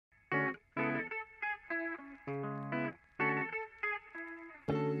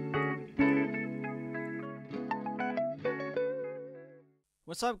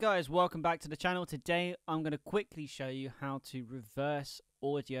What's up guys, welcome back to the channel. Today I'm going to quickly show you how to reverse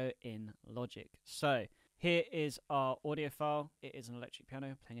audio in Logic. So here is our audio file. It is an electric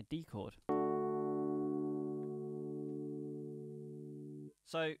piano playing a D chord.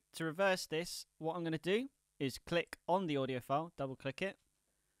 So to reverse this, what I'm going to do is click on the audio file, double click it,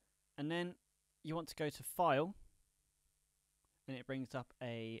 and then you want to go to File, and it brings up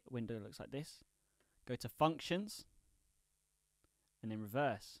a window that looks like this. Go to Functions, and then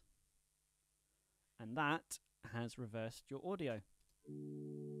Reverse. And that has reversed your audio.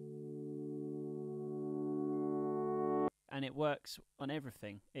 And it works on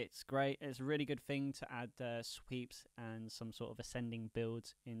everything. It's great. It's a really good thing to add sweeps and some sort of ascending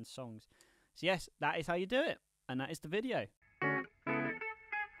builds in songs. So yes, that is how you do it. And that is the video.